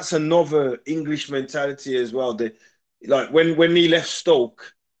another English mentality as well. Like when he left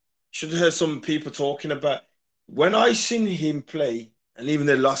Stoke, should have heard some people talking about when I seen him play, and even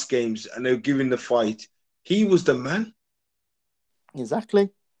the last games, and they were giving the fight, he was the man. Exactly.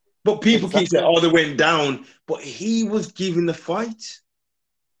 But people keep saying, oh, they went down, but he was giving the fight.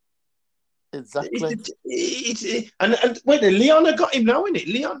 Exactly. And wait, Leon got him now, innit?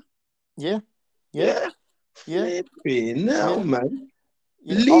 Leon. Yeah. Now, man.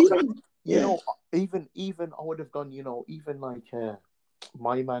 Leon. Even I would have gone. Even like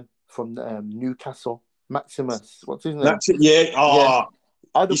my man from Newcastle, Maximus. What's his name? That's it. Yeah.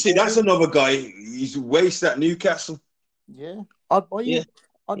 You see, that's another guy. He's a waste at Newcastle. Yeah, I'd buy him.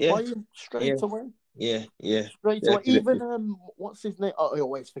 Buy him straight away. Yeah. Straight away. Even what's his name? I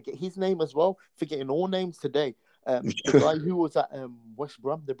always forget his name as well. Forgetting all names today. The guy who was at West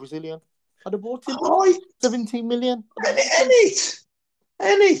Brom, the Brazilian. I'd have bought him. 17 million. And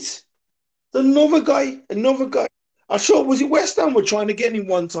it. Another guy. I sure was it West Ham were trying to get him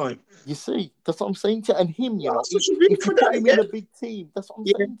one time. You see, that's what I'm saying to you. And him, if you put him in a big team, that's what I'm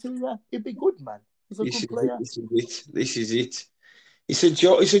saying to you. He'd be good, man. He's a good player. This is it. It's a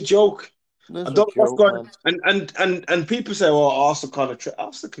joke. It's a joke. I don't know. And people say, "Oh, Arsenal can't attract."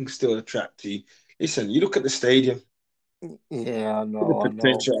 Arsenal can still attract you. Listen, you look at the stadium. Yeah, I know. The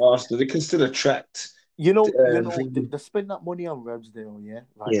potential Arsenal, they can still attract. They spend that money on Ramsdale, yeah.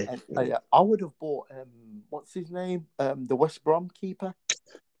 Right? Yeah. I would have bought what's his name? The West Brom keeper.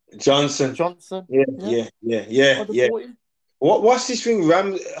 Johnson. Yeah. What's this thing?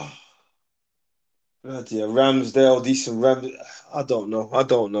 Ramsdale, decent I don't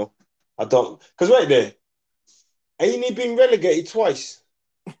know. Because right there, ain't he been relegated twice?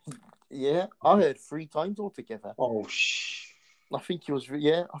 Yeah, I heard 3 times altogether. Oh, I think he was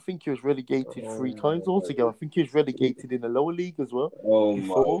relegated 3 times altogether. I think he was relegated in the lower league as well. Oh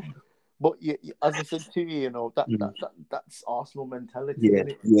my! But as I said to you, that's Arsenal mentality.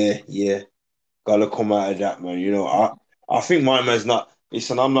 Yeah. Gotta come out of that, man. I think my man's not.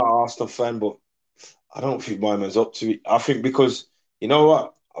 Listen, I'm not an Arsenal fan, but I don't think my man's up to it. I think because you know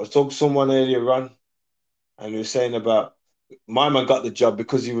what, I was talking to someone earlier on, and he was saying about my man got the job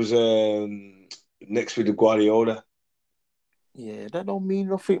because he was next with the Guardiola. Yeah, that don't mean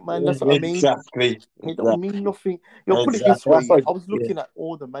nothing, man. That's what I mean. Exactly. It don't mean nothing. Put it this Exactly. way. I was looking at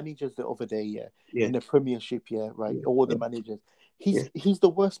all the managers the other day, Yeah. in the Premiership, right? All the managers. He's the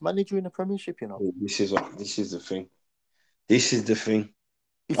worst manager in the Premiership, you know. This is the thing. This is the thing.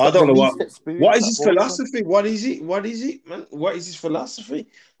 He's I got the don't know least what experience is at his both of them. philosophy? What is it? What is it, man? What is his philosophy?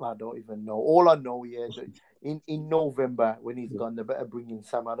 I don't even know. All I know, in November when he's gone, they better bring in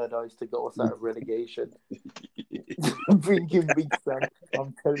Sam Allardyce to get us out of relegation. Bring him Big Sam.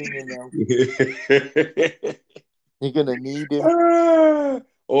 I'm telling you now. You're gonna need him.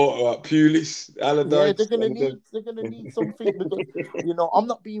 Or Pulis, Allardyce. Yeah, they're gonna need something because I'm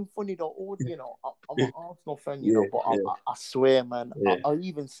not being funny though. I'm an Arsenal fan, but I swear, man, I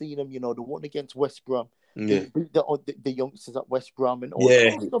even seen them. The one against West Brom. They beat the youngsters at West Brom, and all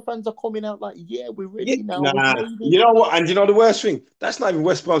the Arsenal fans are coming out like, "Yeah, we're ready now." Nah. You know what? And you know the worst thing? That's not even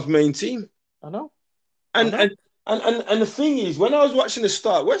West Brom's main team. I know. And the thing is, when I was watching the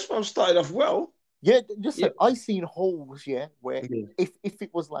start, West Brom started off well. Yeah, I seen holes, where if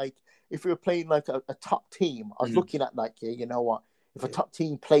it was like if we were playing like a top team, I was looking at like, you know what? If a top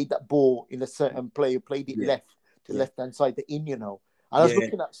team played that ball in a certain player, played it left hand side, And I was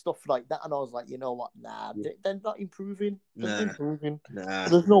looking at stuff like that, and I was like, you know what? Nah, they're not improving. They're not improving.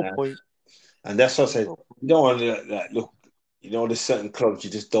 There's no point. And that's what I said. You don't want to look. There's certain clubs you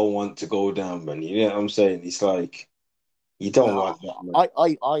just don't want to go down, man. You know what I'm saying? It's like. You don't want that, man.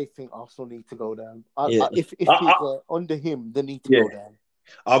 I think Arsenal need to go down. If it's under him, they need to go down.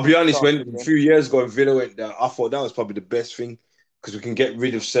 I'll be honest, when a few years ago Villa went down, I thought that was probably the best thing because we can get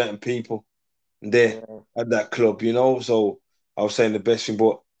rid of certain people there at that club, So I was saying the best thing,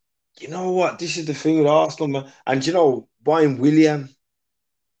 but you know what? This is the thing with Arsenal, man. And buying Willian,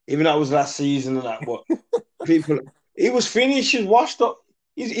 even that was last season and that, what people, he was finished, he's washed up.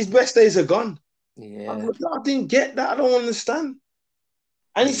 His best days are gone. Yeah, I didn't get that. I don't understand.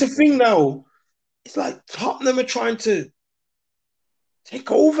 And it's a thing now. It's like Tottenham are trying to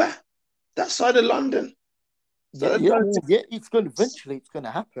take over that side of London. It's going eventually. It's going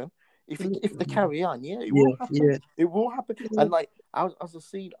to happen if they carry on. Yeah, it will happen. Yeah. It will happen. And like as I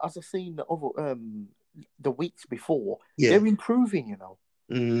seen the other the weeks before, they're improving.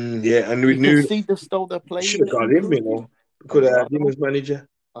 And we can see the style they're playing. Should have got him. Could have had him as manager.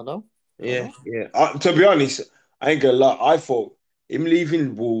 I know. Yeah. To be honest, I ain't gonna lie. I thought him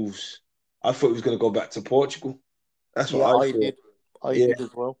leaving Wolves, I thought he was gonna go back to Portugal. That's what I thought. I did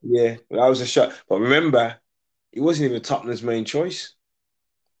as well. Yeah, that was a shot. But remember, he wasn't even Tottenham's main choice.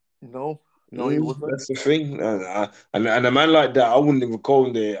 No, he wasn't. That's the thing. And a man like that, I wouldn't even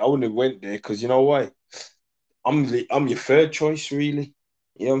go there. I wouldn't have went there because you know why? I'm your third choice, really.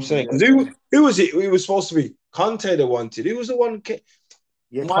 You know what I'm saying? Yeah. Who was it? It was supposed to be Conte that wanted. Who was the one?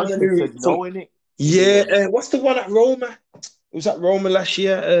 Yeah, Conte said no, innit? Yeah, what's the one at Roma? It was at Roma last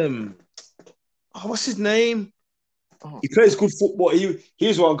year. What's his name? He plays good football.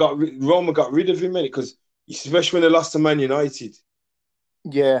 He's what Roma got rid of him, innit? Because especially when they lost to Man United.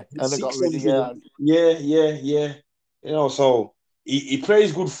 Yeah, and they got rid of him. Yeah. So he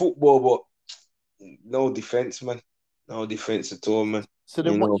plays good football, but no defense, man. No defense at all, man. So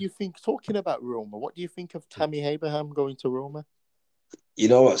then, what do you think? Talking about Roma, what do you think of Tammy Abraham going to Roma? You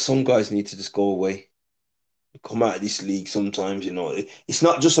know what? Some guys need to just go away, come out of this league. Sometimes, it's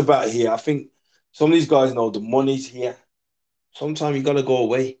not just about here. I think some of these guys know the money's here. Sometimes you gotta go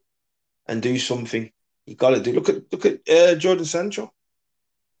away and do something. You gotta do. Look at Jadon Sancho.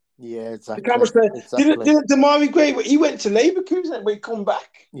 Yeah, exactly. Didn't Damari Gray? He went to Leverkusen when he come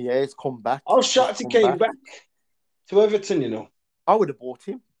back. Yeah, he's come back. I was shocked he came back to Everton. I would have bought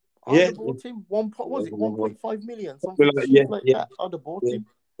him. I would have bought him. 1.5 million? Something like that. I'd have bought him.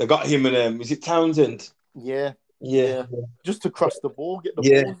 They got him and is it Townsend? Yeah. Just to cross the ball, get the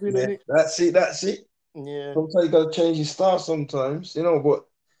balls in it. That's it. Yeah. Sometimes you got to change your style. Sometimes, but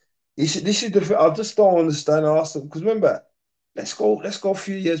this is the. I just don't understand Arsenal because remember, let's go a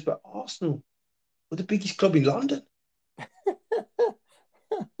few years back. Arsenal were the biggest club in London.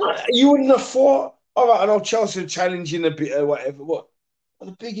 You wouldn't have thought. All right, I know Chelsea are challenging a bit or whatever. What?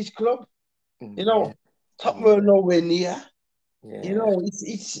 The biggest club, Tottenham are nowhere near. Yeah.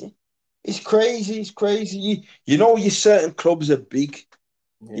 It's crazy. It's crazy. Your certain clubs are big.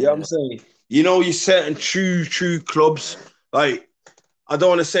 Yeah. You know what I'm saying? Your certain true clubs. Like, I don't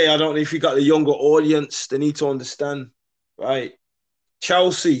want to say, I don't know if you got the younger audience, they need to understand, right?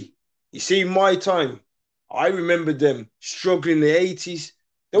 Chelsea, you see, my time, I remember them struggling in the 80s.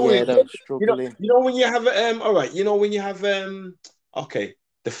 They were struggling. When you have all right. When you have okay.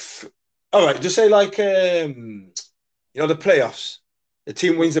 All right. Just say like the playoffs. The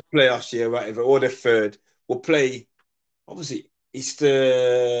team wins the playoffs, whatever, or they're third. Will play what was it? It's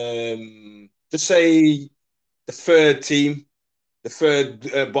to say the third team, the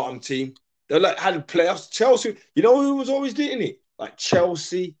third bottom team. They like had playoffs. Chelsea, you know who was always doing it? Like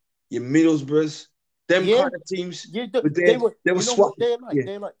Chelsea, your Middlesbroughs, them kind of teams. Yeah, they were swapping. They're like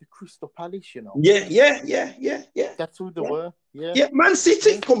they're like the Crystal Palace, you know. Yeah. That's who they were. Yeah. Yeah, Man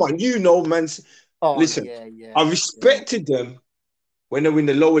City. Come on, you know, Man City. Oh, listen, I respected them when they were in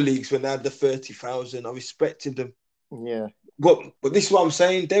the lower leagues when they had the 30,000. I respected them. Yeah. But this is what I'm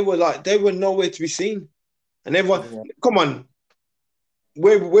saying. They were nowhere to be seen. And everyone, come on,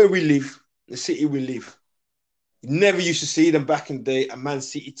 where we live, the city we live, you never used to see them back in the day, a Man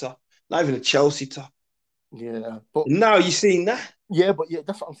City top, not even a Chelsea top. Yeah, but now you're seeing that. Yeah, but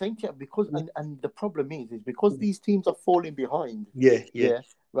that's what I'm saying. Because and the problem is because these teams are falling behind. Right. Yeah.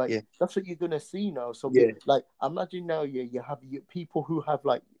 That's what you're gonna see now. So like, imagine now, you have people who have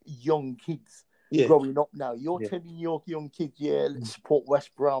like young kids. Growing up now, you're telling your young kids, let's support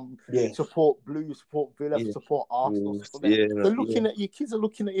West Brom, support Blues, support Villa, support Arsenal. They're looking at your kids are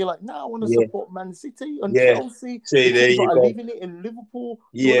looking at you like, I want to support Man City and Chelsea. See, there you go. Leaving it in Liverpool.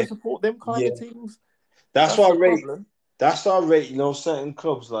 You want to support them kind of teams. That's why I rate. That's why I rate. Certain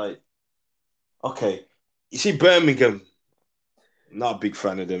clubs like. Okay, you see Birmingham. Not a big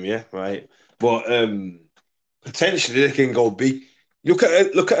fan of them, right. But potentially they can go big. Look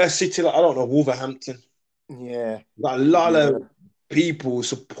at a city like, I don't know, Wolverhampton. Yeah. Got a lot of people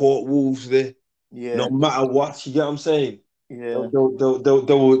support Wolves there. Yeah. No matter what, you get what I'm saying? Yeah.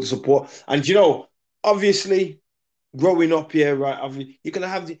 They'll support. And obviously, growing up here, right, you're gonna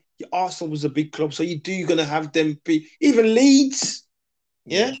have Arsenal was a big club, so you're gonna have them even Leeds.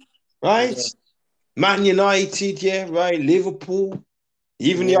 Yeah. Right? Yeah. Man United, right, Liverpool.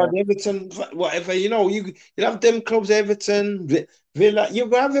 Even the odd Everton, whatever, you have them clubs, Everton, Villa.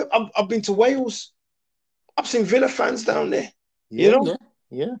 I've been to Wales. I've seen Villa fans down there. Yeah.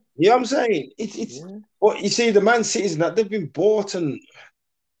 You know what I'm saying? It's But you see, the Man Cities that they've been bought, and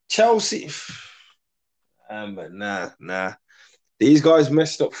Chelsea. But nah. These guys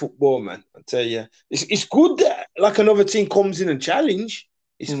messed up football, man. I tell you, it's good that like another team comes in and challenge.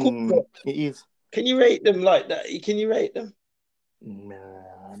 It's good. But it is. Can you rate them like that? Can you rate them?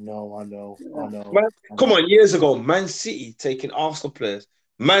 No, I know. Come on, years ago, Man City taking Arsenal players,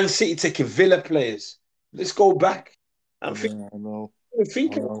 Man City taking Villa players. Let's go back and think. I know.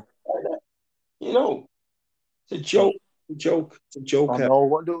 Think about that. It's a joke. It's a joke. I know.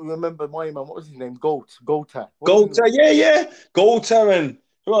 What do you remember? My man, what was his name? Gota. Yeah. Gota, and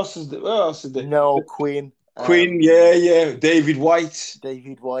who else is there? No, Quinn. Yeah. David White,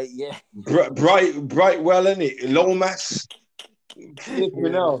 yeah. Brightwell, isn't it? Lomas.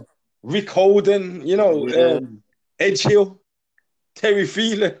 Rick Holden, Edge Hill, Terry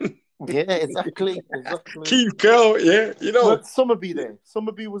Phelan. Yeah, exactly. Keith Curl, But Summerby there.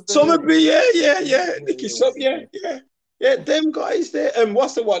 Summerby was there. Summerby, yeah. Nicky Sub, yeah. Them guys there.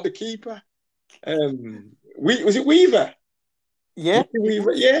 What's the keeper? Was it Weaver? Yeah.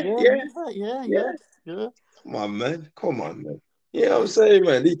 Weaver, yeah. Come on, man. You know what I'm saying,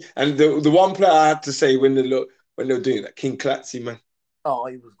 man? And the one player I had to say when they were doing that, King Clancy, man. Oh,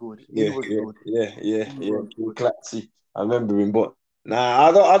 he was good. He was good. Yeah. King Clancy. I remember him, but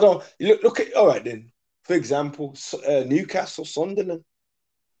I don't. Look at all right then. For example, Newcastle, Sunderland,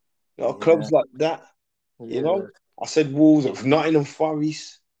 clubs like that. I said Wolves of Nottingham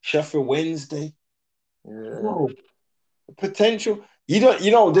Forest, Sheffield Wednesday. Yeah. Potential.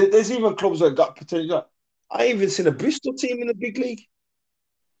 There's even clubs that got potential. I ain't even seen a Bristol team in the big league.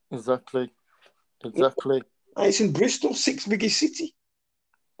 Exactly. I ain't seen Bristol, sixth biggest city.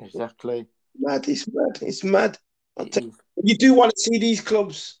 Exactly. It's mad. You do want to see these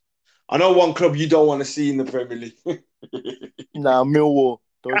clubs. I know one club you don't want to see in the Premier League. Millwall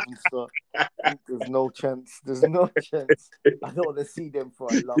doesn't start. There's no chance. I don't want to see them for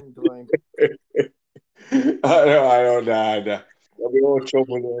a long time. I know. There'll be all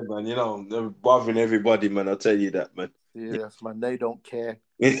trouble there, man. They're bothering everybody, man. I'll tell you that, man. Yes, man. They don't care.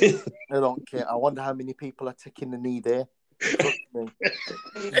 They don't care. I wonder how many people are taking the knee there. Trust me.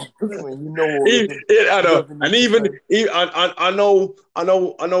 I know. And even I know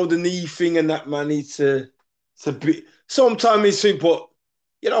the knee thing and that, man. It's a bit. Sometimes it's simple,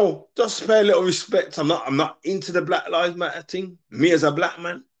 but just pay a little respect. I'm not into the Black Lives Matter thing. Me as a black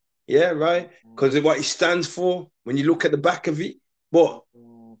man, right? Because of what it stands for. When you look at the back of it, but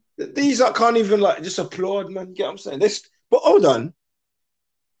these I can't even just applaud, man. You get what I'm saying? But hold on.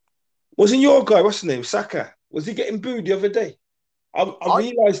 Wasn't your guy? What's his name? Saka. Was he getting booed the other day? I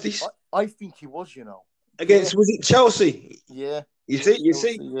realised this. I think he was, Against, was it Chelsea? Yeah. You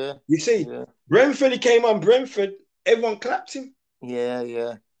see? Yeah. You see? Yeah. Brentford, he came on Brentford. everyone clapped him.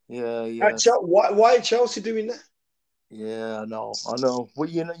 Yeah. Why are Chelsea doing that? Yeah, I know. Well,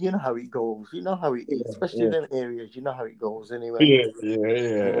 you know how it goes. You know how it is, especially in them areas. You know how it goes anyway. Yeah. You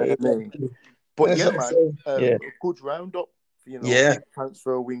know what I mean? But yeah, man, a good roundup.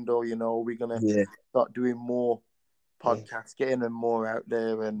 Transfer window. We're gonna start doing more podcasts, getting them more out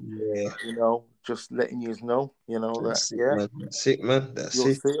there, and just letting you know, That's that it, man. That's it, man. That's you'll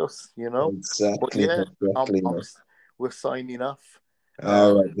it. see us, But Exactly. we're signing off.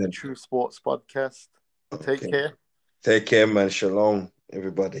 All right The then. True Sports Podcast. Take care. Take care, man. Shalom,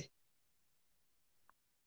 everybody.